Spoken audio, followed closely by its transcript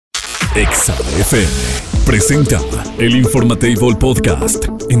Exa FM presenta el Informatable Podcast.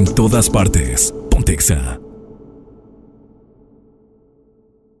 En todas partes, ponte Exa.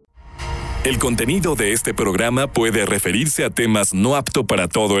 El contenido de este programa puede referirse a temas no apto para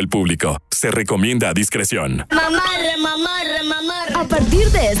todo el público. Se recomienda a discreción. Mamarre, mamarre, mamarre. A partir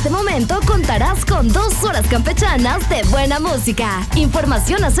de este momento contarás con 2 horas campechanas de buena música,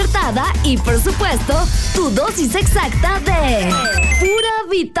 información acertada y, por supuesto, tu dosis exacta de pura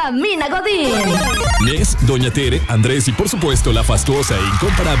vitamina Godín. Nes, Doña Tere, Andrés y, por supuesto, la fastuosa e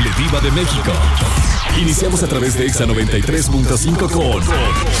incomparable Diva de México. Iniciamos a través de Exa 93.5 con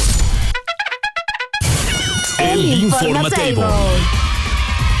el Informatable.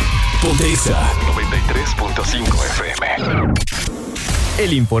 Ponte Exa 93.5 FM.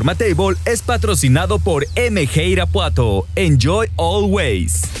 El Informatable es patrocinado por MG Irapuato. Enjoy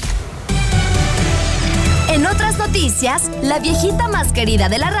always. En otras noticias, la viejita más querida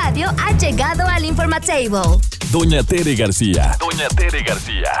de la radio ha llegado al Informatable. Doña Tere García. Doña Tere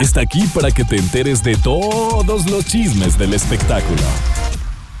García está aquí para que te enteres de todos los chismes del espectáculo.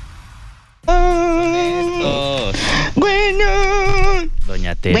 Bueno.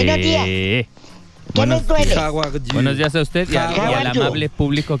 Doña Tere. Buenos días. ¿Qué les duele? Buenos días a usted y al amable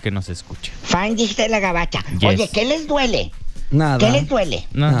público que nos escucha. Fan, dijiste la gabacha. Yes. Oye, ¿qué les duele? Nada. ¿Qué les duele?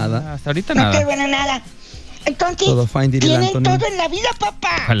 Nada. Hasta ahorita No nada. te duele nada. Entonces, Todo fine, diría el tienen Anthony. todo en la vida,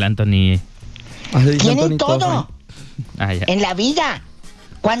 papá. Ojalá, Anthony. Tienen todo Ah, ya. en la vida.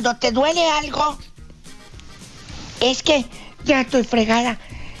 Cuando te duele algo, es que ya estoy fregada.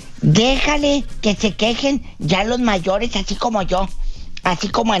 Déjale que se quejen ya los mayores, así como yo, así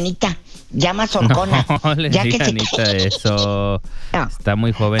como Anita, ya más horcona. No le ya diga que se Anita queje. eso. No. Está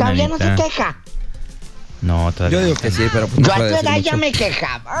muy joven, Todavía Anita. no se queja. No, todavía Yo digo que sí, pero pues no Yo a tu puede decir edad mucho. ya me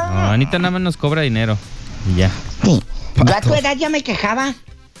quejaba. No, Anita nada más nos cobra dinero. Y ya. Sí. Yo a tu Pato. edad ya me quejaba.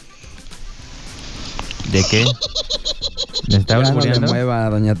 ¿De qué? ¿Me está Ya no le albureando? mueva,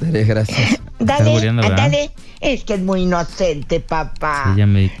 doña Tere, gracias. Dale, albureando, ¿verdad? ándale. Es que es muy inocente, papá. Sí, ya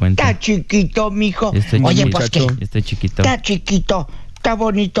me di cuenta. Está chiquito, mijo. Estoy Oye, chiquito. pues qué. Estoy chiquito. Está chiquito, está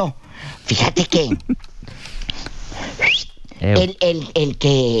bonito. Fíjate que el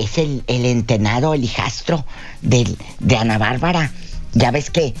que es el entenado, el hijastro de Ana Bárbara, ya ves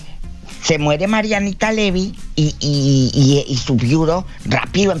que se muere Marianita Levy y su viudo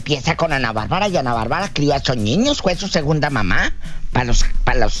rápido empieza con Ana Bárbara, y Ana Bárbara crió a esos niños, fue su segunda mamá para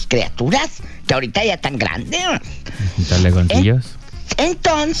las criaturas que ahorita ya están grandes. Dale goncillos.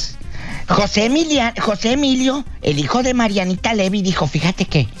 Entonces, José Emilio, el hijo de Marianita Levy, dijo: fíjate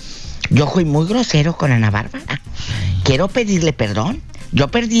que yo fui muy grosero con Ana Bárbara. Quiero pedirle perdón. Yo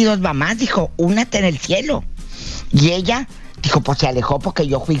perdí 2 mamás, dijo, una está en el cielo. Y ella dijo, pues se alejó porque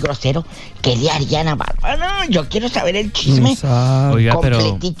yo fui grosero. ¿Qué le haría a Ana Bárbara? Yo quiero saber el chisme Oiga,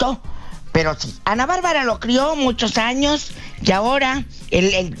 completito. Pero sí, Ana Bárbara lo crió muchos años y ahora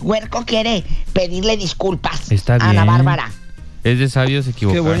el huerco quiere pedirle disculpas Está a Ana bien. Bárbara. Es de sabios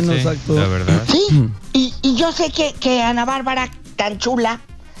equivocarse. Qué bueno, exacto. La verdad. Sí, y yo sé que Ana Bárbara, tan chula,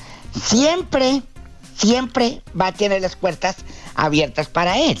 siempre va a tener las puertas abiertas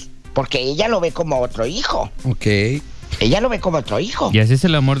para él, porque ella lo ve como otro hijo. Ok. Ella lo ve como otro hijo. Y así es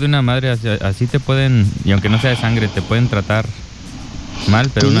el amor de una madre. Así te pueden, y aunque no sea de sangre, te pueden tratar mal,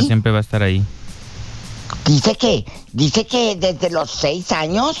 pero ¿Sí? uno siempre va a estar ahí. Dice que desde los 6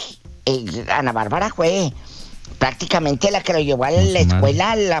 años, Ana Bárbara fue prácticamente la que lo llevó a la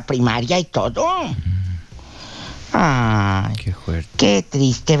escuela, a la primaria y todo. Ay, Qué fuerte. qué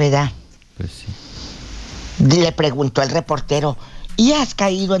triste, ¿verdad? Pues sí. Le preguntó el reportero: ¿y has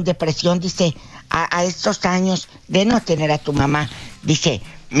caído en depresión? Dice, a estos años de no tener a tu mamá. Dice,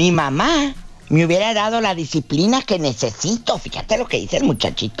 mi mamá me hubiera dado la disciplina que necesito. Fíjate lo que dice el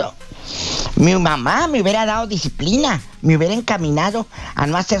muchachito. Mi mamá me hubiera dado disciplina, me hubiera encaminado a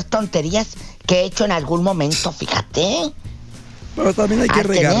no hacer tonterías que he hecho en algún momento, fíjate. Pero también hay que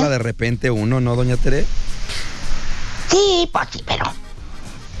regarla de repente uno, ¿no, doña Tere? Sí, pues sí, pero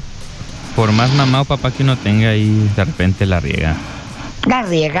Por más mamá o papá que uno tenga ahí, de repente la riega. las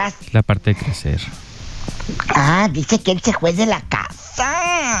riegas. Es la parte de crecer. Dice que él se fue de la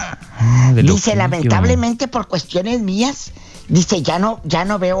casa. De Dice, loquillo. lamentablemente por cuestiones mías, dice, ya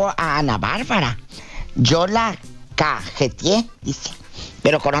no veo a Ana Bárbara. Yo la cajeteé, dice,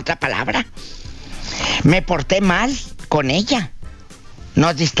 pero con otra palabra. Me porté mal con ella.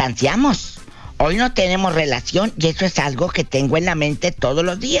 Nos distanciamos. Hoy no tenemos relación y eso es algo que tengo en la mente todos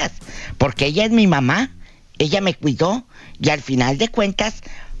los días. Porque ella es mi mamá, ella me cuidó y al final de cuentas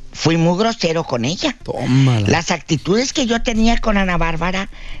fui muy grosero con ella. Tómala. Las actitudes que yo tenía con Ana Bárbara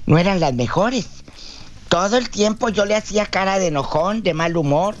no eran las mejores. Todo el tiempo yo le hacía cara de enojón, de mal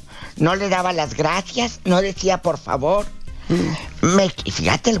humor. no le daba las gracias, no decía por favor.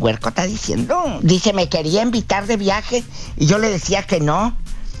 Fíjate, el huerco está diciendo. Dice, me quería invitar de viaje y yo le decía que no.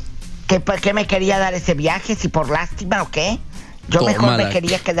 Que por qué me quería dar ese viaje, si por lástima o qué. Yo mejor me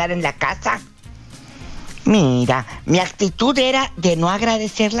quería quedar en la casa. Mira, mi actitud era de no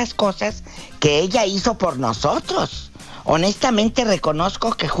agradecer las cosas que ella hizo por nosotros. Honestamente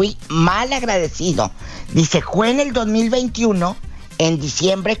reconozco que fui mal agradecido. Dice, fue en el 2021, en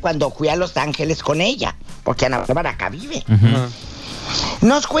diciembre, cuando fui a Los Ángeles con ella, porque Ana Bárbara acá vive.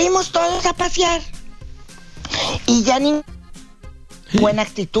 Nos fuimos todos a pasear y ya ni buena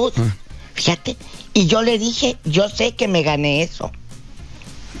actitud, fíjate. Y yo le dije, yo sé que me gané eso.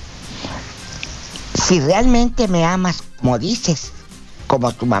 Si realmente me amas como dices,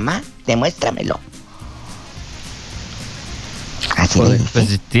 como tu mamá, demuéstramelo. Así le dije.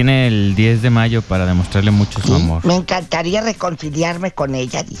 Pues tiene el 10 de mayo para demostrarle mucho su amor. Me encantaría reconciliarme con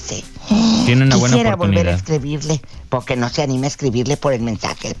ella, dice. Tiene una buena Quisiera oportunidad. volver a escribirle, porque no se anima a escribirle por el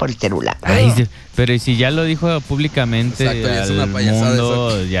mensaje, por el celular. Ay, pero si ya lo dijo públicamente Exacto, al es una payasada mundo,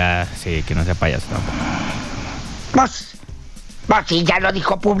 eso. ya, sí, que no sea payaso. Pues sí, ya lo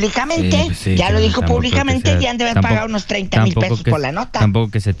dijo públicamente. Sí, pues sí, ya lo dijo tampoco públicamente. que sea- Y han de haber tampoco- pagado unos 30,000 pesos por la nota. Tampoco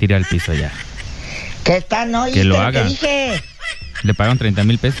que se tire al piso ya. Que está, no, Que lo te haga. dije. Le pagan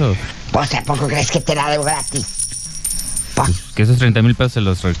 30,000 pesos. Pues ¿a poco crees que te la debo gratis? Pues, Que esos 30,000 pesos se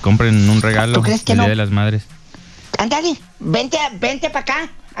los compren en un regalo ¿Tú crees que el no? Día de las Madres. ándale, vente para acá,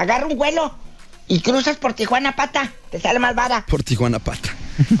 agarra un vuelo y cruzas por Tijuana Pata, te sale más vara. Por Tijuana Pata.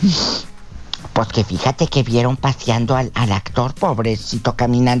 Pues que fíjate que vieron paseando al actor, pobrecito,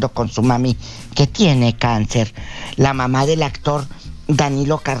 caminando con su mami, que tiene cáncer. La mamá del actor,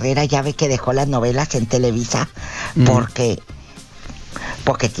 Danilo Carrera, ya ve que dejó las novelas en Televisa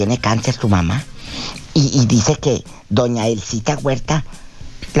porque tiene cáncer su mamá. Y dice que doña Elcita Huerta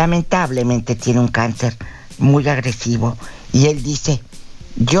lamentablemente tiene un cáncer muy agresivo. Y él dice,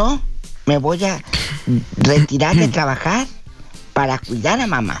 yo me voy a retirar de trabajar para cuidar a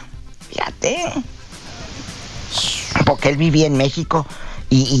mamá. Fíjate. Porque él vivía en México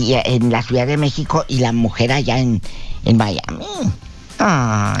y en la Ciudad de México y la mujer allá en Miami.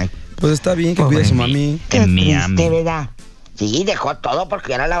 Ay, Pues está bien que cuide a su mami. qué En triste, Miami. ¿verdad? Sí, dejó todo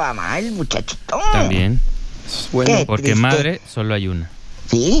porque era la mamá, el muchachito. También. Bueno, ¿Qué? Porque triste. madre solo hay una.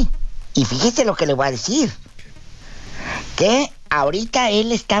 Sí, y fíjese lo que le voy a decir. Que ahorita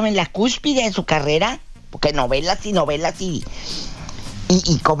él estaba en la cúspide de su carrera, porque novelas y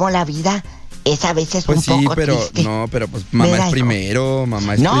como la vida es a veces pues un sí, poco pero triste. no, pero pues mamá ¿Verdad, es hijo? primero,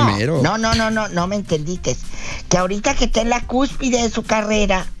 mamá es primero. No me entendiste. Que ahorita que está en la cúspide de su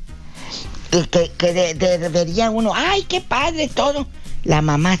carrera, que debería uno, ay, qué padre todo. La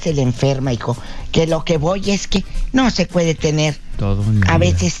mamá se le enferma, hijo. Que lo que voy es que no se puede tener Todo en la a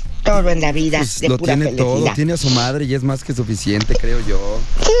vida. veces todo en la vida Pues de lo pura tiene felicidad. todo, tiene a su madre y es más que suficiente, creo yo.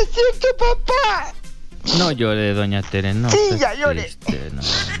 ¿Qué siente, papá? No llore, doña Tere, no. Sí, estés ya lloré. triste, no.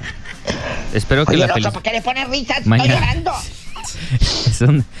 Espero que Oye, la el otro, felicidad... ¿por qué le pones risas? Mañana. Estoy llorando. Es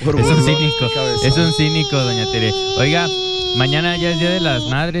un cínico. Cabezón. Es un cínico, doña Tere. Oiga, mañana ya es Día de las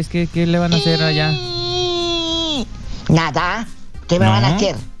Madres. ¿Qué le van a hacer allá? Nada. ¿Qué me ¿No? van a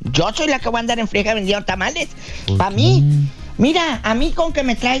hacer? Yo soy la que voy a andar en friega vendiendo tamales. ¿Por Para qué? mí, mira, a mí con que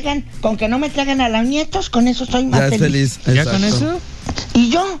no me traigan a los nietos, con eso soy más Ya es feliz. ¿Ya exacto. con eso? Y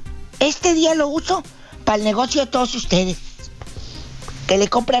yo, este día lo uso para el negocio de todos ustedes. Que le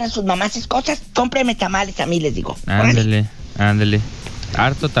compran a sus mamás cosas, cómpreme tamales a mí, les digo. Ándele.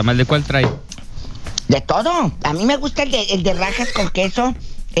 Harto tamal. ¿De cuál trae? De todo. A mí me gusta el de rajas con queso,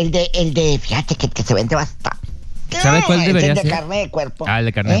 el de fíjate que se vende bastante. ¿Sabe cuál debería el de ser? carne de cuerpo. Ah, el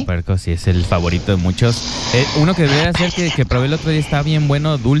de carne de puerco, sí, es el favorito de muchos. Uno que debería ser que probé el otro día está bien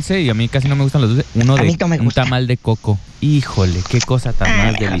bueno, dulce, y a mí casi no me gustan los dulces. Uno A de mí no me un gusta. tamal de coco. Híjole, qué cosa tan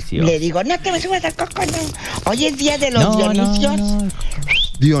más deliciosa. Le digo, no te me subas al coco, no. Hoy es día de los Dionisios, de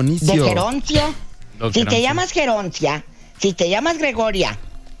Dionisio. Geroncio. Los Si te Geroncio. llamas Geroncia, si te llamas Gregoria,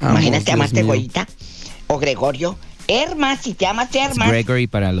 Vamos, imagínate Dios llamarte mío. Goyita o Gregorio. Hermas, si te llamas Es Hermas. Gregory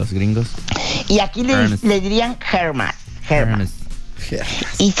para los gringos. Y aquí Ernest. le dirían Hermas. Ernest.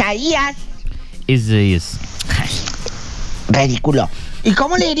 Isaías, Isaías. ridículo. ¿Y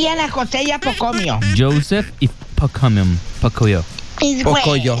cómo le dirían a José y a Pocomio? Joseph y Pocoyo. Mis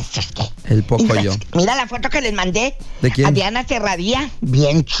Pocoyo. huesos, ¿qué? El Pocoyo. Mira la foto que les mandé. ¿De quién? A Diana Serradía.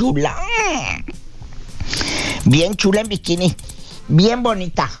 Bien chula. Bien chula en bikini. Bien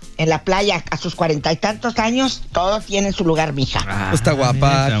bonita. En la playa, a sus 40 y tantos años, todos tienen su lugar, mija. Está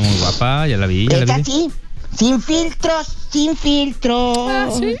guapa. Está muy guapa, ya la vi. Es así. Sin filtros, sin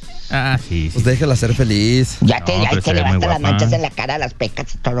filtros. Sí. Pues déjala ser feliz. Ya te pero levanta las manchas en la cara, las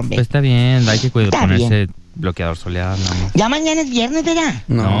pecas y todo, hombre. Pues está bien, hay que ponerse bien. bloqueador solar. Ya mañana es viernes, ¿verdad?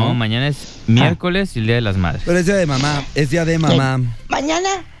 No, mañana es miércoles y el Día de las Madres. Pero es día de mamá, Mañana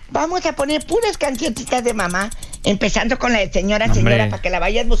vamos a poner puras cancioncitas de mamá, empezando con la de señora, para que la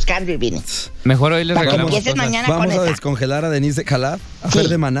vayas buscando y vienes. Mejor hoy les Para que regalamos empieces cosas. mañana Vamos con a esa. descongelar a Denise de Calaf, a Fer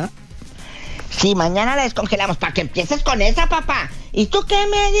de Maná. Sí, mañana la descongelamos para que empieces con esa, papá. ¿Y tú qué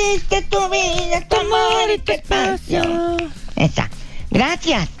me diste tu vida, tu amor y tu espacio? Esa.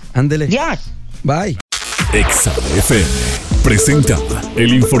 Gracias. Ándele. Dios. Bye. Exa FM presenta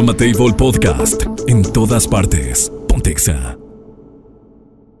el Informatable Podcast en todas partes. Ponte Exa.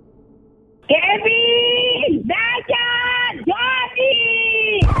 ¡Kevin! ¡Dayan!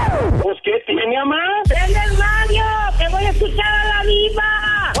 ¡Johnny! Pues, ¿qué tiene, mamá? ¡Prende el radio! ¡Que voy a escuchar a la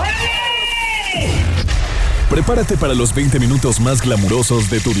diva! ¡Oye! Prepárate para los 20 minutos más glamurosos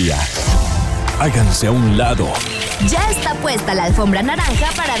de tu día. Háganse a un lado. Ya está puesta la alfombra naranja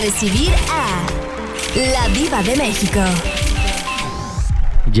para recibir a la Diva de México.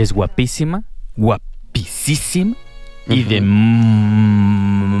 Y es guapísima, guapísima y de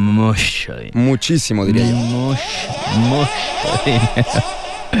mucho dinero. Muchísimo, diría yo. Mucho dinero.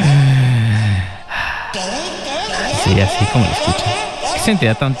 Sí, así como lo escuchan. ¿Qué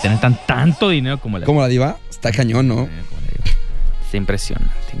sentía tener tanto dinero como la ¿Cómo la diva? Está cañón, ¿no? Es impresionante.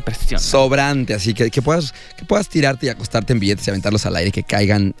 Sobrante, así que puedas tirarte y acostarte en billetes y aventarlos al aire, que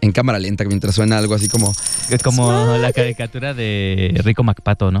caigan en cámara lenta mientras suena algo así como... Es como la caricatura de Rico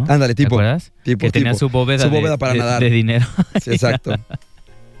MacPato, ¿no? Ándale, tipo. ¿Te acuerdas? Que tenía su bóveda para nadar. De dinero. Sí, exacto.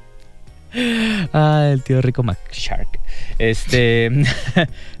 El tío Rico MacShark.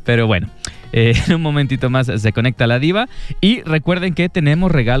 Pero bueno, en un momentito más se conecta la diva. Y recuerden que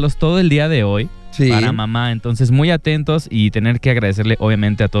tenemos regalos todo el día de hoy. Sí. Para mamá, entonces muy atentos y tener que agradecerle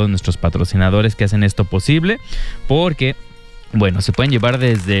obviamente a todos nuestros patrocinadores que hacen esto posible, porque, bueno, se pueden llevar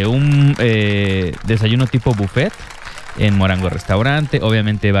desde un desayuno tipo buffet en Morango Restaurante,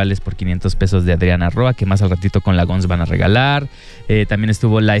 obviamente vales por 500 pesos de Adriana Roa, que más al ratito con la Gons van a regalar. También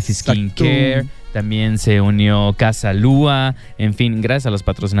estuvo Life Skin Care, también se unió Casa Lua. En fin, gracias a los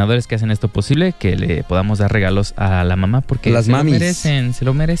patrocinadores que hacen esto posible, que le podamos dar regalos a la mamá, porque las se mamis. Se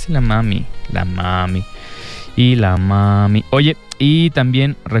lo merece la mami. Oye, y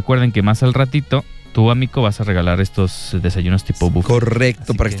también recuerden que más al ratito tú, amigo, vas a regalar estos desayunos tipo buffet. Correcto,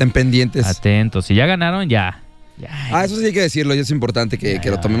 así para que estén pendientes. Atentos, si ya ganaron, ya. Eso sí hay que decirlo, y es importante que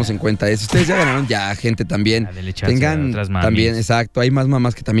lo tomemos en cuenta. Si ustedes ya ganaron, ya, gente, también tengan también, exacto, hay más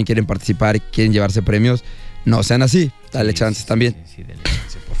mamás que también quieren participar y quieren llevarse premios. No sean así, dale chances también. Sí, dale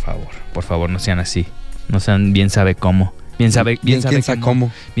chance, por favor, no sean así. No sean bien sabe cómo. Bien sabe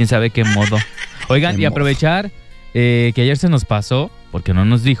qué modo. Oigan, y aprovechar que ayer se nos pasó, porque no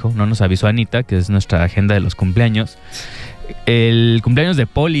nos avisó Anita, que es nuestra agenda de los cumpleaños. El cumpleaños de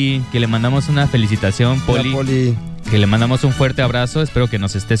Poli, que le mandamos una felicitación, Poli, que le mandamos un fuerte abrazo, espero que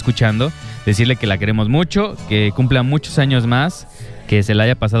nos esté escuchando, decirle que la queremos mucho, que cumpla muchos años más, que se la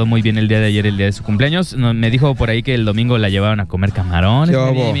haya pasado muy bien el día de ayer, el día de su cumpleaños. Me dijo por ahí que el domingo la llevaron a comer camarones,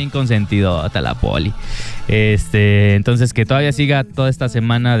 bien consentidota la Poli. Entonces que todavía siga toda esta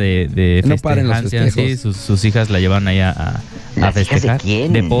semana de no paren los festejos. Sí, sus hijas la llevan ahí a festejar. ¿De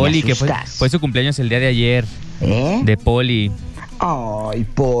quién? De Poli, que fue su cumpleaños el día de ayer. De Poli. Ay,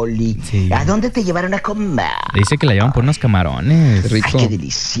 Poli. Sí. ¿A dónde te llevaron a comer? Dice que la llevan por unos camarones. Rico. Ay, qué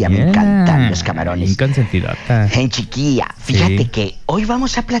delicia, me encantan los camarones. Bien consentidota. Chiquilla, fíjate que hoy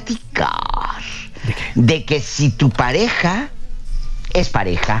vamos a platicar de que si tu pareja es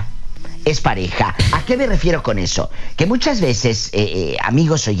pareja. ¿A qué me refiero con eso? Que muchas veces,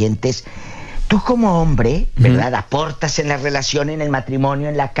 amigos oyentes, tú como hombre, ¿verdad? Aportas en la relación, en el matrimonio,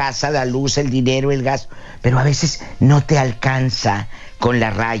 en la casa, la luz, el dinero, el gas, pero a veces no te alcanza con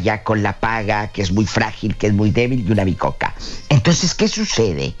la raya, con la paga, que es muy frágil, que es muy débil y una bicoca. Entonces, ¿qué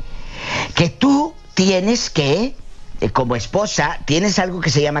sucede? Que tú tienes que, como esposa, tienes algo que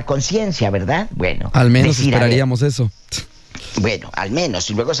se llama conciencia, ¿verdad? Bueno, al menos esperaríamos eso. Bueno, al menos,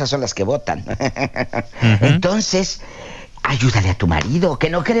 y luego esas son las que votan. Entonces, ayúdale a tu marido, que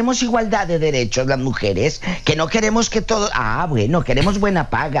no queremos igualdad de derechos las mujeres, que no queremos que todo... queremos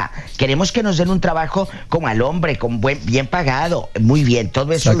buena paga, queremos que nos den un trabajo como al hombre, bien pagado, muy bien,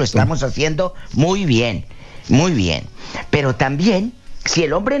 todo eso lo estamos haciendo muy bien, pero también, si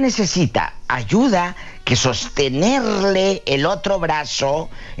el hombre necesita ayuda, que sostenerle el otro brazo,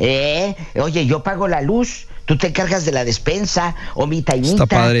 oye, yo pago la luz, tú te encargas de la despensa, o mitad y mitad. Está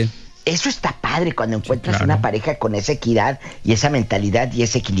padre. Eso está padre cuando encuentras una pareja con esa equidad y esa mentalidad y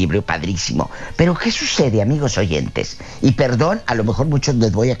ese equilibrio padrísimo. Pero ¿qué sucede, amigos oyentes? Y perdón, a lo mejor muchos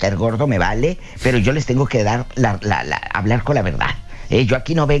les voy a caer gordo, me vale, pero yo les tengo que dar hablar con la verdad. Yo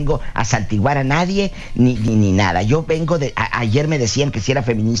aquí no vengo a santiguar a nadie ni nada. Yo vengo de... ayer me decían que si era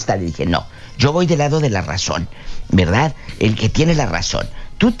feminista, le dije no. Yo voy del lado de la razón, ¿verdad? El que tiene la razón.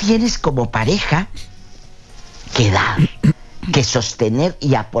 Tú tienes como pareja que dar, que sostener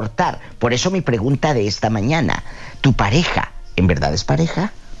y aportar. Por eso mi pregunta de esta mañana: ¿tu pareja en verdad es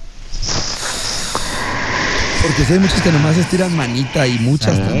pareja? Porque si hay muchos que nomás estiran manita y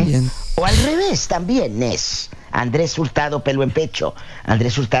muchas también. O al revés también es. Andrés Hurtado, pelo en pecho.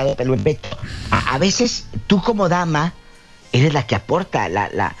 Andrés Hurtado, pelo en pecho. A veces tú como dama eres la que aporta,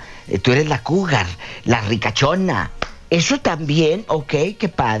 tú eres la cougar, la ricachona. Eso también, ok, qué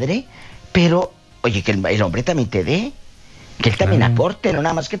padre, pero oye, que el hombre también te dé, que él también aporte, no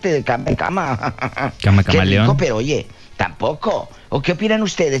nada más que te dé cama. Cama Qué camaleón. rico, pero oye, tampoco. ¿O qué opinan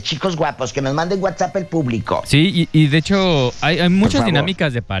ustedes, chicos guapos? Que nos manden WhatsApp el público. Sí, y de hecho hay muchas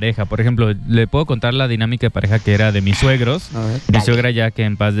dinámicas de pareja. Por ejemplo, le puedo contar la dinámica de pareja que era de mis suegros. Mi suegra ya que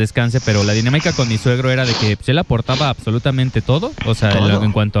en paz descanse, pero la dinámica con mi suegro era de que él aportaba absolutamente todo. O sea,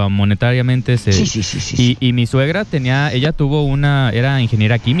 en cuanto a monetariamente. Sí. Y mi suegra ella era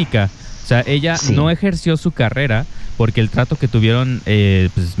ingeniera química. O sea, ella no ejerció su carrera porque el trato que tuvieron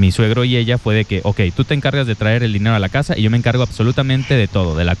pues, mi suegro y ella fue de que, ok, tú te encargas de traer el dinero a la casa y yo me encargo absolutamente de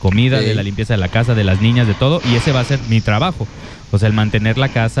todo, de la comida, de la limpieza de la casa, de las niñas, de todo, y ese va a ser mi trabajo. O sea, el mantener la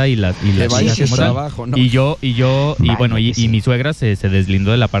casa y las trabajo, ¿no? Y mi suegra se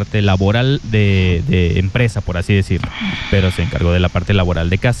deslindó de la parte laboral de empresa, por así decirlo, pero se encargó de la parte laboral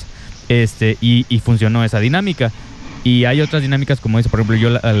de casa. Y funcionó esa dinámica. Y hay otras dinámicas, como dice, por ejemplo, yo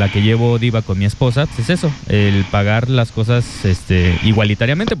la que llevo Diva con mi esposa, pues es eso, el pagar las cosas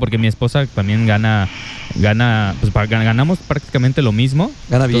igualitariamente, porque mi esposa también ganamos prácticamente lo mismo.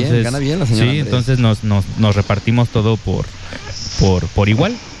 Gana bien la señora. Sí, Andrés. Entonces nos repartimos todo por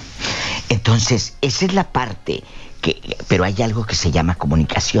igual. Entonces, esa es la parte pero hay algo que se llama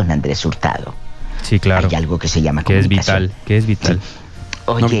comunicación, Andrés Hurtado. Sí, claro. Hay algo que se llama comunicación. Que es vital. Sí.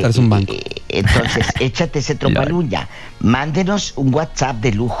 Oye, es un banco. Entonces, échate ese trompaluña. Mándenos un WhatsApp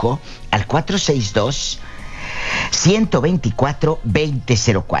de lujo al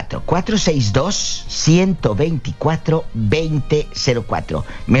 462-124-2004. 462-124-2004.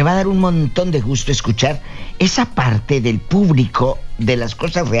 Me va a dar un montón de gusto escuchar esa parte del público de las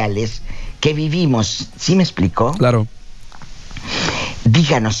cosas reales que vivimos. ¿Sí me explicó? Claro.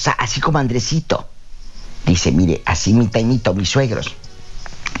 Díganos, así como Andresito. Dice, mire, así mi taimito, mis suegros.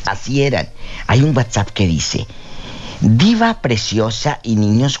 Así eran. Hay un WhatsApp que dice: diva preciosa y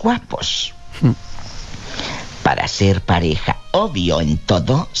niños guapos. Para ser pareja, obvio, en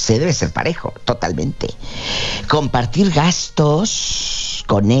todo se debe ser parejo, totalmente. Compartir gastos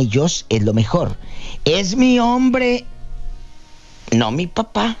con ellos es lo mejor. Es mi hombre, no mi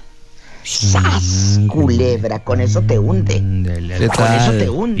papá. ¡Sas! Culebra, con eso te hunde. Con eso te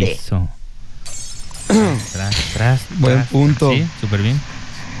hunde. Tras. Buen punto. Sí, súper bien.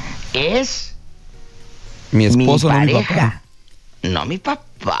 Es mi esposo, mi pareja, no mi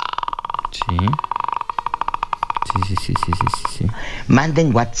papá. No mi papá. Sí.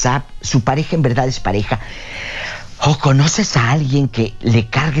 Manden WhatsApp, su pareja en verdad es pareja. O conoces a alguien que le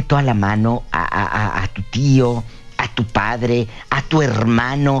cargue toda la mano a tu tío, a tu padre, a tu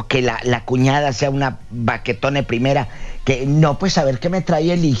hermano, que la cuñada sea una baquetona primera, que no, pues a ver qué me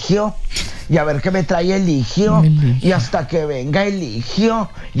trae Eligio, y a ver qué me trae Eligio, y hasta que venga Eligio,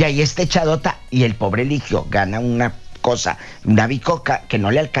 y ahí está echadota, y el pobre Eligio gana una cosa, una bicoca que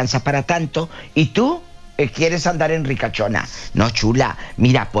no le alcanza para tanto, y tú quieres andar en ricachona. No, chula,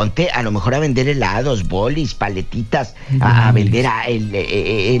 mira, ponte a lo mejor a vender helados, bolis, paletitas, a vender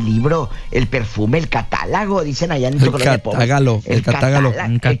el libro, el perfume, el catálogo, dicen allá en el catálogo. El catálogo.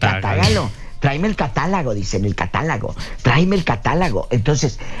 Tráeme el catálogo, dicen, el catálogo. Tráeme el catálogo.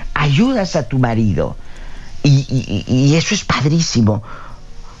 Entonces, ayudas a tu marido. Y eso es padrísimo.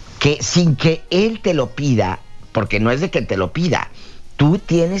 Que sin que él te lo pida, porque no es de que te lo pida, tú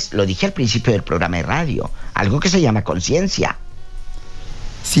tienes, lo dije al principio del programa de radio, algo que se llama conciencia.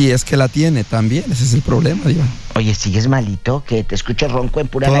 Sí, es que la tiene también, ese es el problema, Diva. Oye, ¿sigues malito? Que te escucho ronco en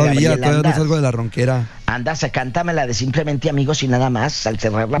pura Todavía no salgo de la ronquera. Andas, cántamela de Simplemente Amigos y nada más. Al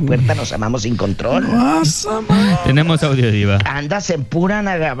cerrar la puerta nos amamos sin control. Tenemos audio, Diva. Andas en pura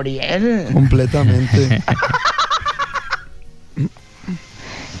Ana Gabriel. Completamente.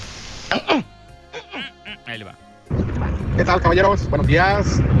 Ahí le va. ¿Qué tal, caballeros? Buenos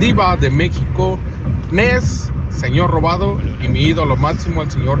días. Diva de México. señor robado y mi ídolo máximo,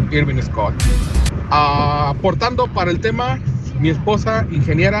 el señor Irving Scott. Aportando para el tema, mi esposa,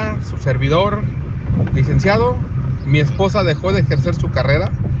 ingeniera, su servidor, licenciado. Mi esposa dejó de ejercer su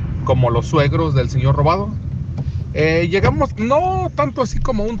carrera como los suegros del señor robado. Llegamos, no tanto así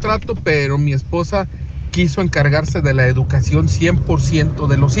como un trato, pero mi esposa quiso encargarse de la educación 100%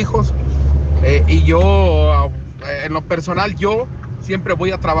 de los hijos. Y yo, en lo personal, yo siempre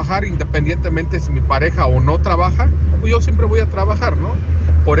voy a trabajar, independientemente si mi pareja o no trabaja, pues yo siempre voy a trabajar, ¿no?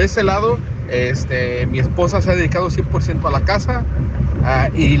 Por ese lado, mi esposa se ha dedicado 100% a la casa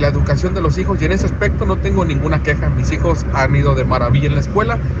y la educación de los hijos, y en ese aspecto no tengo ninguna queja. Mis hijos han ido de maravilla en la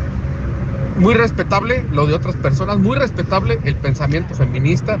escuela. Muy respetable lo de otras personas, muy respetable el pensamiento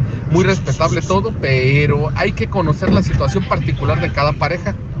feminista, muy respetable todo, pero hay que conocer la situación particular de cada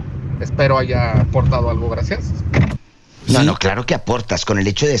pareja. Espero haya aportado algo, gracias. No, claro que aportas. Con el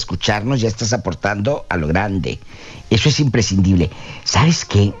hecho de escucharnos ya estás aportando a lo grande. Eso es imprescindible. ¿Sabes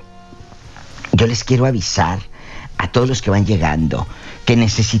qué? Yo les quiero avisar a todos los que van llegando que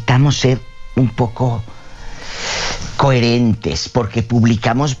necesitamos ser un poco coherentes, porque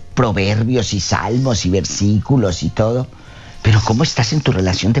publicamos proverbios y salmos y versículos y todo. Pero ¿cómo estás en tu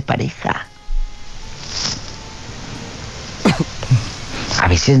relación de pareja? A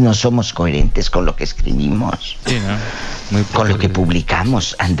veces no somos coherentes con lo que escribimos, sí, ¿no? Muy con lo que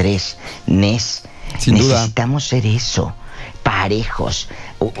publicamos, Andrés, Nes. Sin duda. Necesitamos ser eso, parejos.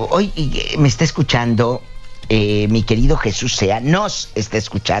 Hoy me está escuchando mi querido Jesús Sea, nos está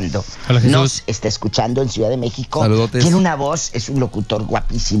escuchando. Hola, Jesús. Nos está escuchando en Ciudad de México. Saludotes. Tiene una voz, es un locutor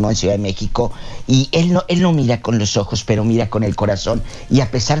guapísimo en Ciudad de México. Y él no mira con los ojos, pero mira con el corazón. Y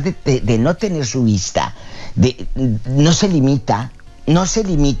a pesar de no tener su vista, no se limita.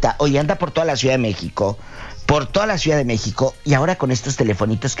 Hoy anda por toda la Ciudad de México. Y ahora con estos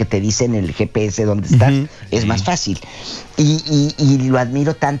telefonitos que te dicen el GPS dónde estás, es más fácil. Y lo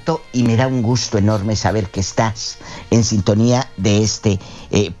admiro tanto y me da un gusto enorme saber que estás en sintonía de este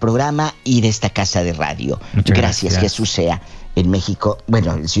programa y de esta casa de radio. Muchas Gracias, Jesús Sea. En México,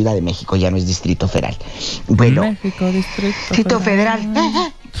 bueno, en Ciudad de México ya no es Distrito Federal. Bueno, México, Distrito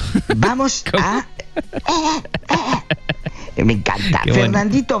Federal. Vamos a... Me encanta.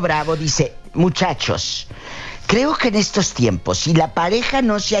 Fernandito Bravo dice: muchachos, creo que en estos tiempos, si la pareja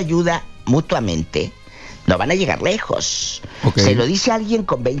no se ayuda mutuamente, no van a llegar lejos. Okay. Se lo dice alguien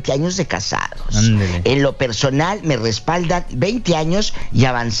con 20 años de casados. Ándele. En lo personal me respaldan 20 años y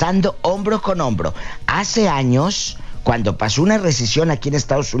avanzando hombro con hombro. Hace años, cuando pasó una recesión aquí en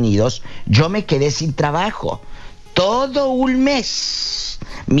Estados Unidos, yo me quedé sin trabajo. Todo un mes.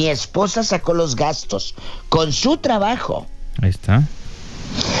 Mi esposa sacó los gastos con su trabajo. Ahí está.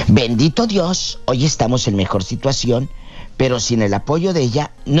 Bendito Dios, hoy estamos en mejor situación, pero sin el apoyo de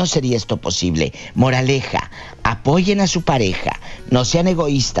ella no sería esto posible. Moraleja, apoyen a su pareja, no sean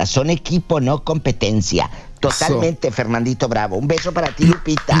egoístas, son equipo, no competencia. Totalmente, Fernandito Bravo. Un beso para ti,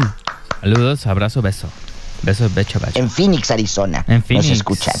 Lupita. Saludos, abrazo, beso. Beso, becho. En Phoenix, Arizona. En Phoenix. Nos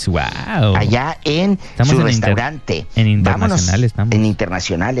escuchan. Wow. Allá en Estamos su en restaurante. En internacionales. Vámonos, Estamos. En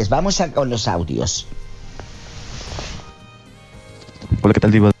internacionales. Vamos con los audios. Hola, ¿qué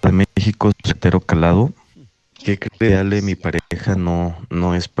tal, Diva de México? Soltero calado. ¿Qué cree, Ale? Mi pareja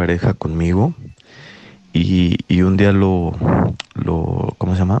no es pareja conmigo. Y un día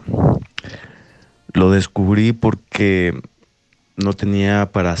 ¿cómo se llama? Lo descubrí porque no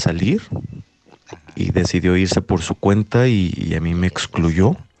tenía para salir y decidió irse por su cuenta y a mí me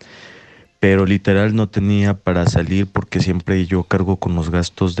excluyó. Pero literal no tenía para salir porque siempre yo cargo con los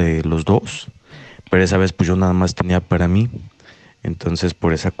gastos de los dos. Pero esa vez pues yo nada más tenía para mí. Entonces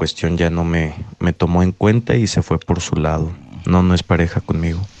por esa cuestión ya no me tomó en cuenta y se fue por su lado. No es pareja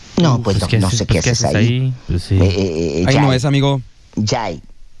conmigo. No, pues no sé qué haces ahí. Pues sí. Ahí no es, amigo. Jai,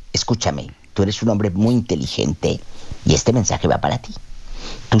 escúchame. Tú eres un hombre muy inteligente y este mensaje va para ti.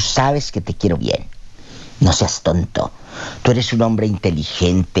 Tú sabes que te quiero bien. No seas tonto. Tú eres un hombre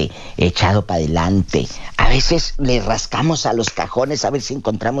inteligente, echado para adelante. A veces le rascamos a los cajones a ver si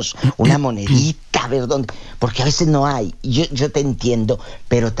encontramos una monedita, a ver dónde. Porque a veces no hay. Yo te entiendo,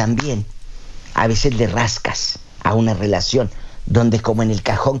 pero también a veces le rascas a una relación donde, como en el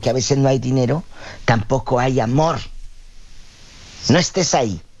cajón que a veces no hay dinero, tampoco hay amor. No estés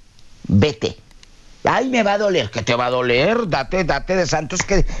ahí. Vete. Ay, me va a doler. ¿Qué te va a doler? Date de santos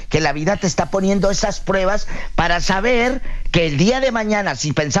que la vida te está poniendo esas pruebas para saber que el día de mañana,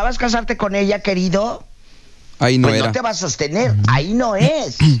 si pensabas casarte con ella, querido, ahí no pues era. No te va a sostener. Ahí no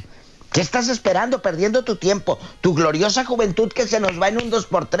es. ¿Qué estás esperando? Perdiendo tu tiempo. Tu gloriosa juventud que se nos va en un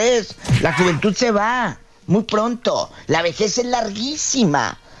 2x3. La juventud se va muy pronto. La vejez es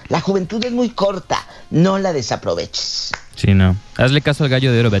larguísima. La juventud es muy corta, no la desaproveches. Sí, no. Hazle caso al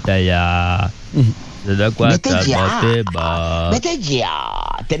gallo de oro, vete ya. Vete ya.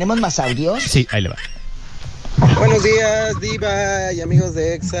 ¿Tenemos más audios? Sí, ahí le va. Buenos días, Diva y amigos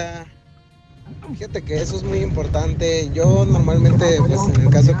de EXA. Fíjate que eso es muy importante. Yo normalmente, pues en el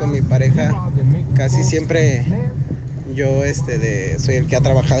caso con mi pareja, casi siempre yo soy el que ha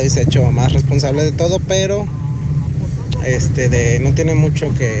trabajado y se ha hecho más responsable de todo, pero no tiene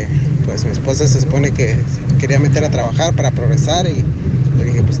mucho que, pues mi esposa se supone que quería meter a trabajar para progresar y le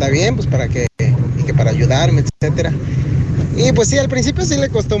dije, pues está bien, pues para que ayudarme, etcétera. Y pues sí, al principio sí le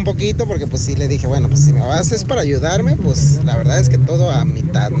costó un poquito porque pues sí le dije, bueno, pues si me vas es para ayudarme, pues la verdad es que todo a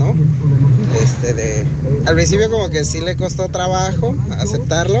mitad, ¿no? Al principio como que sí le costó trabajo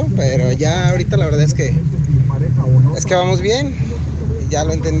aceptarlo, pero ya ahorita la verdad es que vamos bien, ya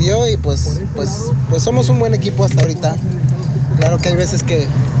lo entendió y pues somos un buen equipo hasta ahorita. Claro que hay veces que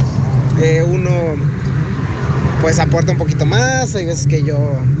uno pues aporta un poquito más, hay veces que yo,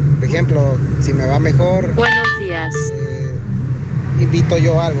 por ejemplo, si me va mejor. Buenos días. Invito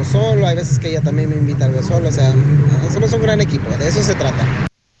yo a algo solo, hay veces que ella también me invita a algo solo, o sea, somos un gran equipo, de eso se trata.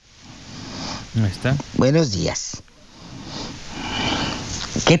 Ahí está. Buenos días.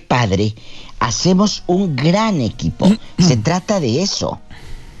 Qué padre, hacemos un gran equipo, se trata de eso.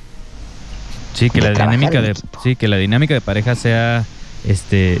 Sí, que la dinámica de pareja sea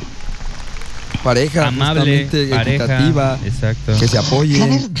pareja amable, pareja, equitativa, exacto, que se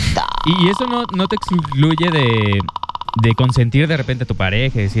apoyen. Y eso no te excluye de consentir de repente a tu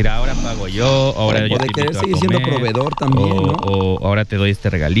pareja, decir, ahora pago yo, ahora yo te invito a comer, seguir siendo proveedor también, ¿no? O ahora te doy este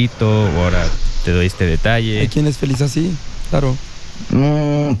regalito, o ahora te doy este detalle. ¿Hay quien es feliz así? Claro.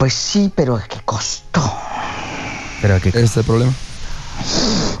 Pues sí, pero ¿a qué costo? ¿Pero a qué costo? ¿Este es el problema?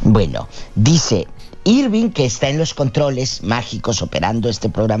 Bueno, dice Irving, que está en los controles mágicos operando este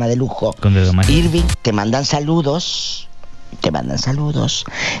programa de lujo. Con dedo mágico. Irving, te mandan saludos.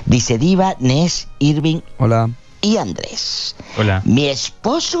 Dice Diva, Nes, Irving. Hola. Y Andrés. Hola. Mi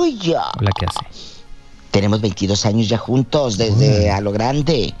esposo y yo. Hola, ¿qué hace? Tenemos 22 años ya juntos, desde a lo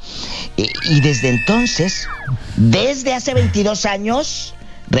grande. Y desde entonces, desde hace 22 años,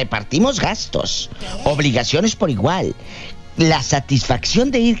 repartimos gastos, obligaciones por igual. La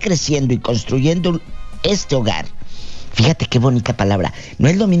satisfacción de ir creciendo y construyendo este hogar. Fíjate qué bonita palabra. No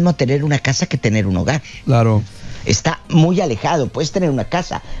es lo mismo tener una casa que tener un hogar. Claro. Está muy alejado. Puedes tener una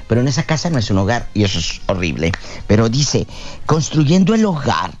casa, pero en esa casa no es un hogar y eso es horrible. Pero dice, construyendo el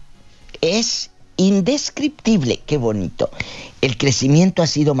hogar es indescriptible. Qué bonito. El crecimiento ha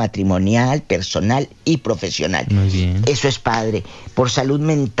sido matrimonial, personal y profesional. Muy bien. Eso es padre. Por salud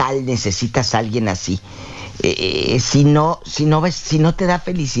mental necesitas a alguien así. Si no te da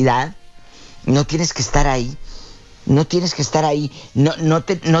felicidad, no tienes que estar ahí. No tienes que estar ahí. No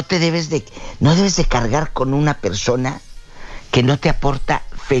debes de cargar con una persona que no te aporta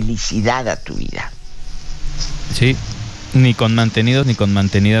felicidad a tu vida. Sí, ni con mantenidos ni con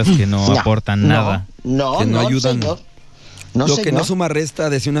mantenidas que no aportan nada. Que no ayudan. Señor. Que no suma resta,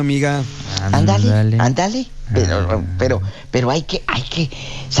 decía una amiga. Ándale. Pero hay que,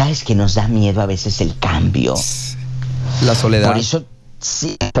 sabes que nos da miedo a veces el cambio. La soledad. Por eso,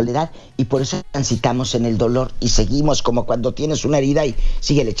 sí, la soledad, y por eso transitamos en el dolor y seguimos como cuando tienes una herida y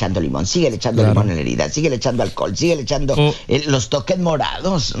sigue echando limón limón en la herida, sigue echando alcohol, sigue echando los toques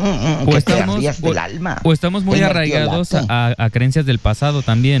morados, que te ardías del alma. O estamos muy arraigados a creencias del pasado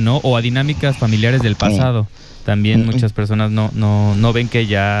también, ¿no? O a dinámicas familiares del pasado. También muchas personas no ven que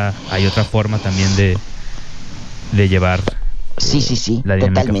ya hay otra forma también de llevar la dinámica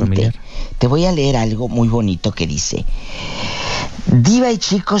totalmente familiar. Te voy a leer algo muy bonito que dice: Diva y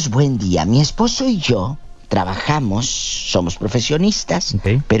chicos, buen día. Mi esposo y yo trabajamos, somos profesionistas,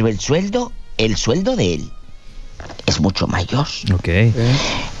 pero el sueldo de él es mucho mayor.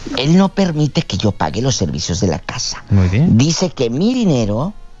 Él no permite que yo pague los servicios de la casa. Muy bien. Dice que mi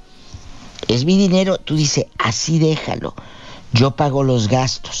dinero es mi dinero. Tú dices, así déjalo. Yo pago los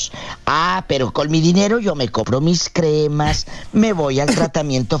gastos. Pero con mi dinero yo me compro mis cremas, me voy al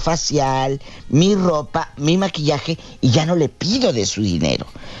tratamiento facial, mi ropa, mi maquillaje, y ya no le pido de su dinero.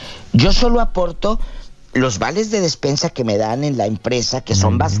 Yo solo aporto los vales de despensa que me dan en la empresa, que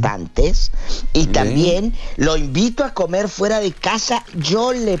son bastantes, y también lo invito a comer fuera de casa,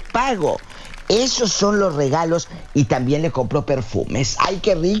 yo le pago. Esos son los regalos, y también le compro perfumes. ¡Ay,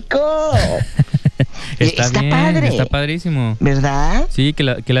 qué rico! Está bien, padre. Está padrísimo. ¿Verdad? Sí, que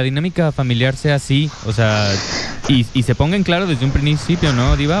la dinámica familiar sea así, o sea, y se ponga en claro desde un principio,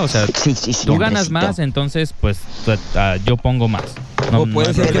 ¿no, Diva? O sea, sí, tú ganas más, entonces, pues, yo pongo más. O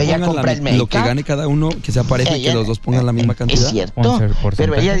puede ser que pongan lo que gane cada uno, que sea pareja y que los dos pongan la misma cantidad. Es cierto,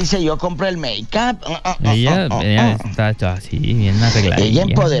 pero ella dice, yo compro el make-up. Ella está así, bien arregladita. Ella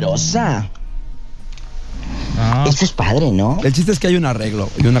empoderosa. Eso es padre, ¿no? El chiste es que hay un arreglo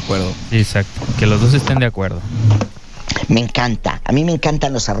y un acuerdo. Exacto, que los dos estén de acuerdo. Me encanta, a mí me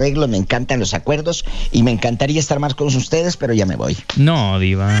encantan los arreglos, me encantan los acuerdos y me encantaría estar más con ustedes, pero ya me voy. No,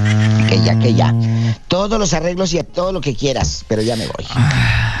 Diva. Que ya. Todos los arreglos y todo lo que quieras, pero ya me voy.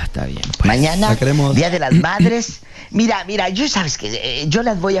 Está bien. Pues. Mañana, Día de las Madres. Mira, yo sabes que yo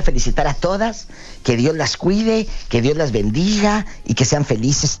las voy a felicitar a todas, que Dios las cuide, que Dios las bendiga y que sean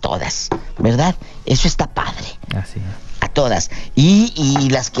felices todas, ¿verdad? Eso está padre. Así es. A todas. Y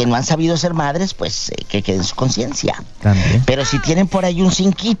las que no han sabido ser madres, pues que queden su conciencia. También. Pero si tienen por ahí un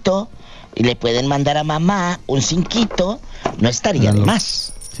cinquito y le pueden mandar a mamá un cinquito, no estaría de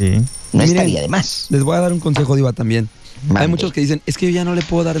más. Sí. No estaría de más. Les voy a dar un consejo, Diva, también. Mande. Hay muchos que dicen, es que yo ya no le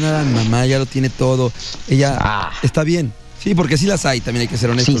puedo dar nada a mi mamá, ya lo tiene todo. Ella está bien. Sí, porque sí las hay, también hay que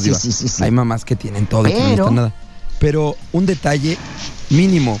ser honestos, Diva. Sí. Hay mamás que tienen todo y que no necesitan nada. Pero un detalle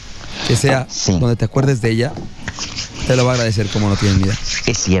mínimo que sea donde te acuerdes de ella, te lo va a agradecer como no tienen ni idea.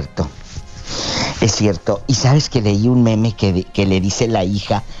 Es cierto. Y sabes que leí un meme que le dice la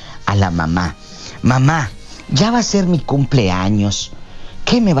hija a la mamá: mamá, ya va a ser mi cumpleaños,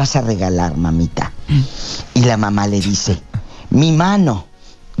 ¿qué me vas a regalar, mamita? Y la mamá le dice: mi mano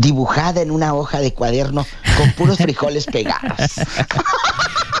dibujada en una hoja de cuaderno con puros frijoles pegados.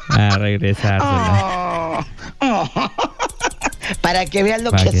 A regresársela. Para que vean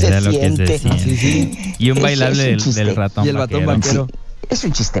lo que se siente. Sí. Y un bailable del ratón. Y el ratón vaquero. Es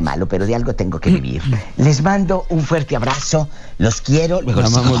un chiste malo, pero de algo tengo que vivir. Les mando un fuerte abrazo. Los quiero. Luego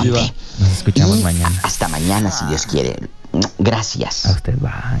les amamos, Diva. Nos escuchamos mañana. Hasta mañana, si Dios quiere. Gracias. A usted,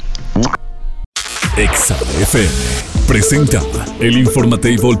 bye. Exa FM presenta el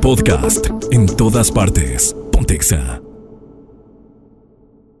Informatable Podcast. En todas partes. Ponte Exa.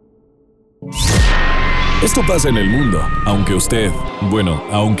 Esto pasa en el mundo, aunque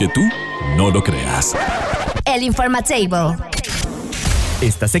tú no lo creas. El Informatable.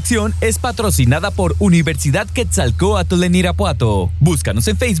 Esta sección es patrocinada por Universidad Quetzalcóatl en Irapuato. Búscanos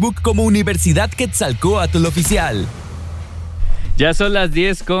en Facebook como Universidad Quetzalcóatl Oficial. Ya son las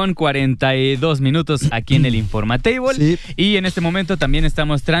 10:42 aquí en el Informatable. Sí. Y en este momento también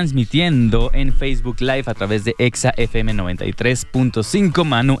estamos transmitiendo en Facebook Live a través de Exa FM 93.5,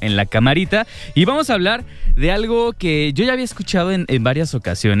 Manu en la camarita. Y vamos a hablar de algo que yo ya había escuchado en varias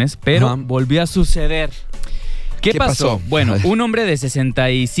ocasiones, pero volvió a suceder. ¿Qué pasó? Bueno, un hombre de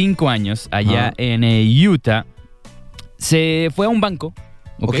 65 años allá en Utah se fue a un banco.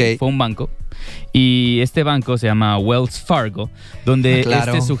 Fue a un banco. Y este banco se llama Wells Fargo, donde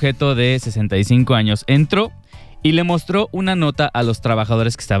este sujeto de 65 años entró y le mostró una nota a los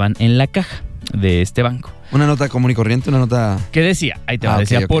trabajadores que estaban en la caja de este banco. ¿Una nota común y corriente? ¿Una nota...? ¿Qué decía? Ahí te va.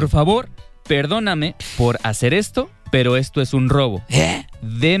 Decía, por favor, perdóname por hacer esto, pero esto es un robo.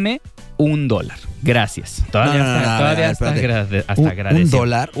 Deme $1. Gracias. Todavía hasta agradecido.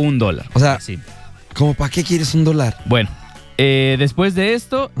 $1? $1. O sea, sí. ¿Cómo para qué quieres $1? Bueno. Después de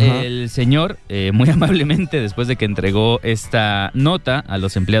esto, el señor, muy amablemente, después de que entregó esta nota a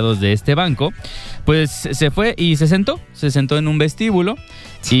los empleados de este banco, pues se fue y se sentó en un vestíbulo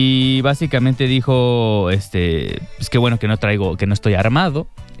y básicamente dijo, pues qué bueno que no estoy armado.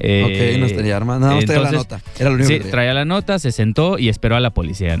 No estaría armado, no, traía la nota, era lo único que traía. Traía la nota, se sentó y esperó a la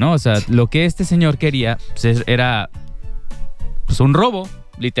policía, ¿no? O sea, lo que este señor quería pues, era pues un robo.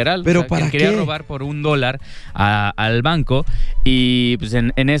 Literal, ¿pero para qué? Quería robar por $1 al banco y pues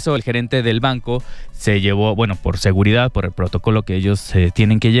en eso el gerente del banco se llevó, bueno, por seguridad, por el protocolo que ellos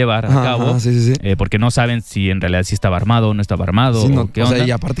tienen que llevar a cabo, porque no saben si en realidad sí estaba armado o no estaba armado. Sí, o sea, y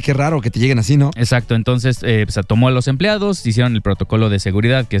aparte qué raro que te lleguen así, ¿no? Exacto, entonces pues, tomó a los empleados, hicieron el protocolo de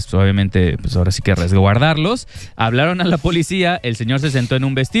seguridad, que es obviamente, pues ahora sí que resguardarlos, hablaron a la policía, el señor se sentó en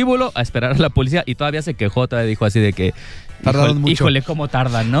un vestíbulo a esperar a la policía y todavía se quejó, todavía dijo así de que tardaron mucho. Híjole, cómo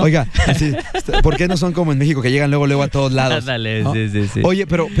tardan, ¿no? Oiga, sí, ¿por qué no son como en México que llegan luego a todos lados? Dale, ¿no? Sí. Oye,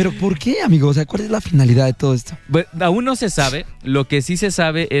 pero ¿por qué, amigo? O sea, ¿cuál es la finalidad de todo esto? Bueno, aún no se sabe. Lo que sí se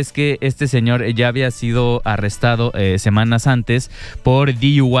sabe es que este señor ya había sido arrestado semanas antes por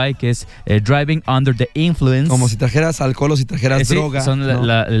DUI, que es Driving Under the Influence. Como si trajeras alcohol o si trajeras droga. Son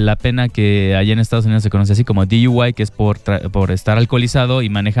la pena que allá en Estados Unidos se conoce así como DUI, que es por estar alcoholizado y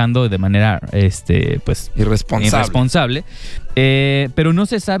manejando de manera pues irresponsable. Pero no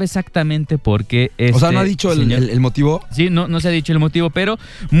se sabe exactamente por qué. O sea, ¿no ha dicho el motivo? Sí, no se ha dicho el motivo, pero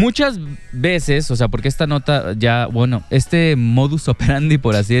muchas veces, o sea, porque esta nota ya, bueno, este modus operandi,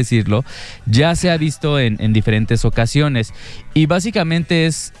 por así decirlo, ya se ha visto en diferentes ocasiones. Y básicamente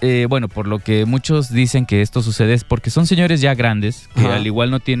es, bueno, por lo que muchos dicen que esto sucede es porque son señores ya grandes, que al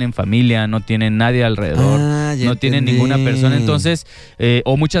igual no tienen familia, no tienen nadie alrededor, no tienen ninguna persona. Entonces,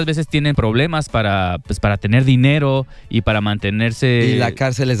 o muchas veces tienen problemas para tener dinero y para mantenerse. Y la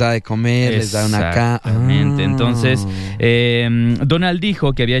cárcel les da de comer, les da una casa. Exactamente. Entonces, Donald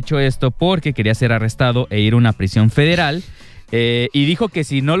dijo que había hecho esto porque quería ser arrestado e ir a una prisión federal. Y dijo que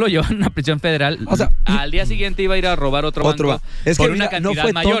si no lo llevaban a una prisión federal, o sea, al día siguiente iba a ir a robar otro banco es por que, una cantidad no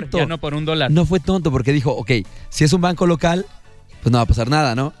fue mayor, tonto. ya no por $1. No fue tonto porque dijo, ok, si es un banco local, pues no va a pasar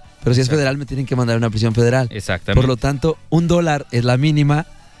nada, ¿no? Pero si es federal, me tienen que mandar a una prisión federal. Exactamente. Por lo tanto, $1 es la mínima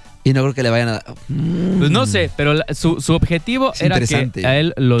y no creo que le vayan a dar. Pues no sé, pero su objetivo era que a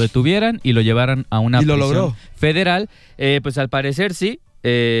él lo detuvieran y lo llevaran a una prisión federal. Pues al parecer sí.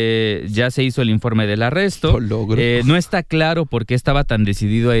 Ya se hizo el informe del arresto. No está claro por qué estaba tan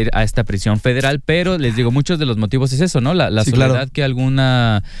decidido a ir a esta prisión federal, pero les digo, muchos de los motivos es eso, ¿no? La soledad que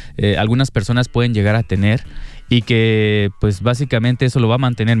algunas personas pueden llegar a tener y que pues básicamente eso lo va a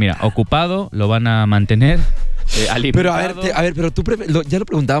mantener, mira, ocupado, lo van a mantener alimentado. Pero a ver, pero tú ya lo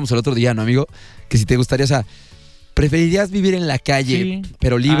preguntábamos el otro día, ¿no, amigo? Que si te gustaría, o sea, ¿preferirías vivir en la calle,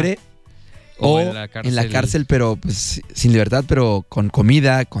 pero libre? O en la cárcel, pero pues sin libertad, pero con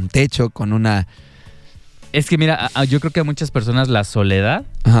comida, con techo, con una... Es que mira, yo creo que a muchas personas la soledad,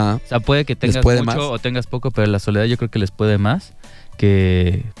 o sea, puede que tengas mucho más o tengas poco, pero la soledad yo creo que les puede más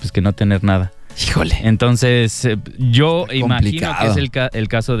que no tener nada. Híjole. Entonces, yo imagino que es el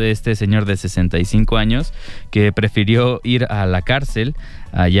caso de este señor de 65 años que prefirió ir a la cárcel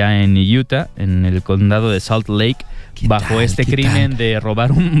allá en Utah, en el condado de Salt Lake, bajo este crimen de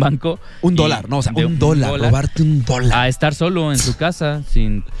robar un banco. $1, no, o sea, $1, robarte $1. A estar solo en su casa,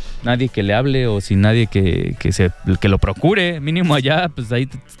 sin nadie que le hable o sin nadie que lo procure. Mínimo allá, pues ahí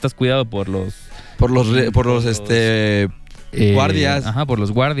estás cuidado por los guardias. Ajá, por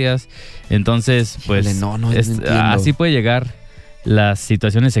los guardias. Entonces, pues así puede llegar las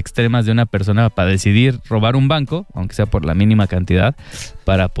situaciones extremas de una persona para decidir robar un banco, aunque sea por la mínima cantidad,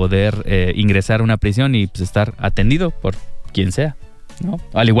 para poder ingresar a una prisión y pues estar atendido por quien sea, ¿no?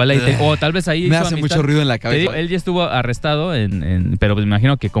 Al igual ahí o tal vez ahí me hace mucho ruido en la cabeza. Digo, él ya estuvo arrestado pero pues me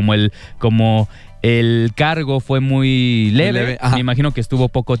imagino que como el cargo fue muy leve. Me imagino que estuvo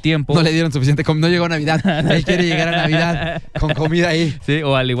poco tiempo. No le dieron suficiente comida, no llegó a Navidad. Él quiere llegar a Navidad con comida ahí. Sí,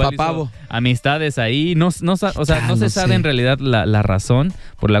 o al igual hizo amistades ahí. No se sabe en realidad la razón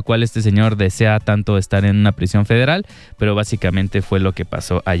por la cual este señor desea tanto estar en una prisión federal, pero básicamente fue lo que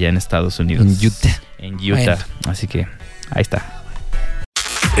pasó allá en Estados Unidos. En Utah. Bueno. Así que ahí está.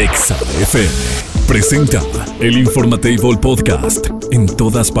 Exa FM presenta el Informatable Podcast en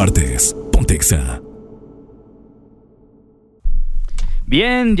todas partes. Pontexa.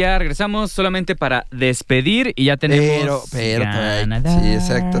 Bien, ya regresamos solamente para despedir y ya tenemos ganador. Sí,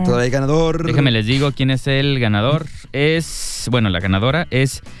 exacto, todavía hay ganador. Déjenme les digo quién es el ganador. La ganadora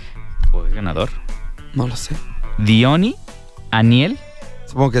es... ¿O es ganador? No lo sé. Diony Aniel.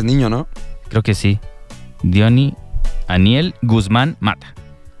 Supongo que es niño, ¿no? Creo que sí. Diony Aniel Guzmán Mata.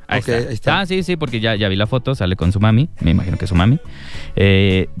 Ahí está. Sí, porque ya vi la foto, sale con su mami, me imagino que es su mami.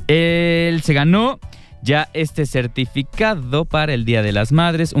 Él se ganó ya este certificado para el Día de las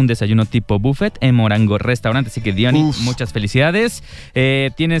Madres, un desayuno tipo buffet en Morango Restaurante. Así que Diony, muchas felicidades.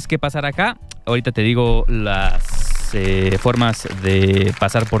 Tienes que pasar acá. Ahorita te digo las formas de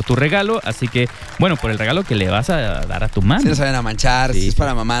pasar por tu regalo. Así que, bueno, por el regalo que le vas a dar a tu mamá. Si no se vayan a manchar, si es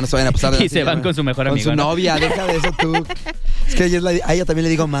para mamá, no se vayan a pasar. Y se van con su mejor amigo. Con su novia, deja de eso tú. Es que a ella también le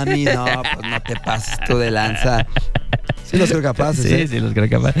digo, mami, no, pues no te pases tú de lanza. Sí los creo capaces. Sí los creo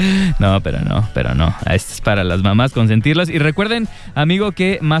capaces. No, pero no. Esto es para las mamás, consentirlas. Y recuerden, amigo,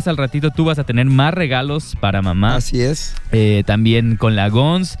 que más al ratito tú vas a tener más regalos para mamá. Así es. También con la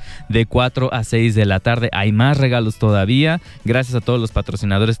Gons de 4 a 6 de la tarde. Hay más regalos todavía. Gracias a todos los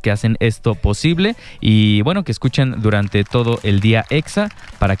patrocinadores que hacen esto posible. Y bueno, que escuchen durante todo el día Exa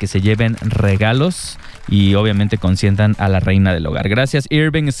para que se lleven regalos y obviamente consientan a la reina del hogar. Gracias,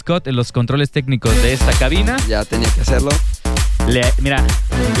 Irving Scott, en los controles técnicos de esta cabina. Ya tenía que hacerlo.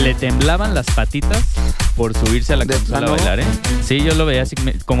 Le temblaban las patitas por subirse a la consola a bailar, ¿eh? Sí, yo lo veía así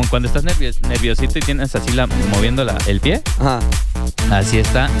como cuando estás nerviosito y tienes así moviendo el pie. Ajá. Así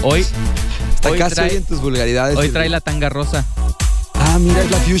está. Hoy casi en tus vulgaridades. Hoy trae la tanga rosa. Ah, mira,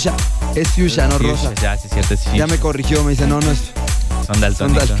 es la fuchsia. Es fuchsia, no rosa. Ya, sí, cierto, es fuchsia. Ya me corrigió, me dice, no es... Son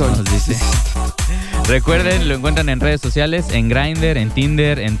daltónicos, dice. Recuerden, lo encuentran en redes sociales, en Grindr, en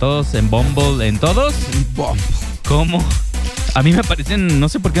Tinder, en todos, en Bumble, en todos. ¿Cómo? A mí me aparecen, no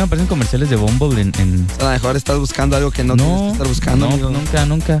sé por qué me aparecen comerciales de Bumble en... A lo mejor estás buscando algo que no tienes que estar buscando. No, amigo.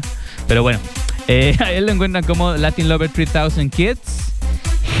 Nunca. Pero bueno, a él lo encuentran como Latin Lover 3000 Kids.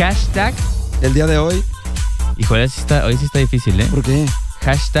 Hashtag... El día de hoy... Híjole, hoy sí está difícil, ¿eh? ¿Por qué?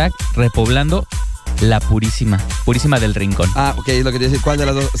 Hashtag repoblando la purísima del rincón. Ah, ok, lo que te decía, ¿cuál de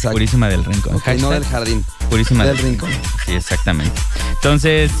las dos? Exacto. Purísima del rincón. Okay, no del jardín. Purísima del rincón. Sí, exactamente.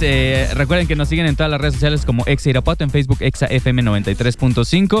 Entonces, recuerden que nos siguen en todas las redes sociales como Exa Irapuato, en Facebook Exa FM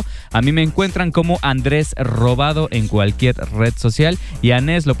 93.5. A mí me encuentran como Andrés Robado en cualquier red social. Y a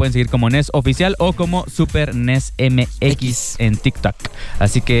Nes lo pueden seguir como Nes Oficial o como Super Nes MX en TikTok.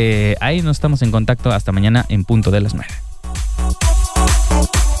 Así que ahí nos estamos en contacto hasta mañana en punto de las 9.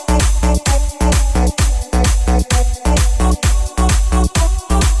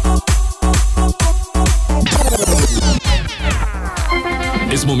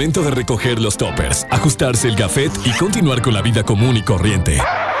 Es momento de recoger los toppers, ajustarse el gafet y continuar con la vida común y corriente.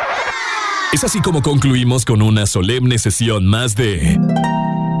 Es así como concluimos con una solemne sesión más de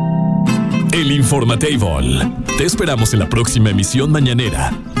El Informatable. Te esperamos en la próxima emisión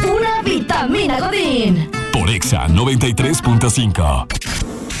mañanera. Pura vitamina Godín. Por Exa 93.5.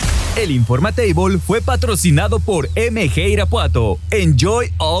 El Informatable fue patrocinado por MG Irapuato.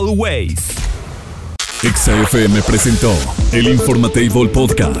 Enjoy always. Exa FM presentó El Informatable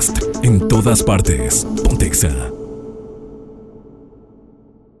Podcast. En todas partes. Ponte Exa.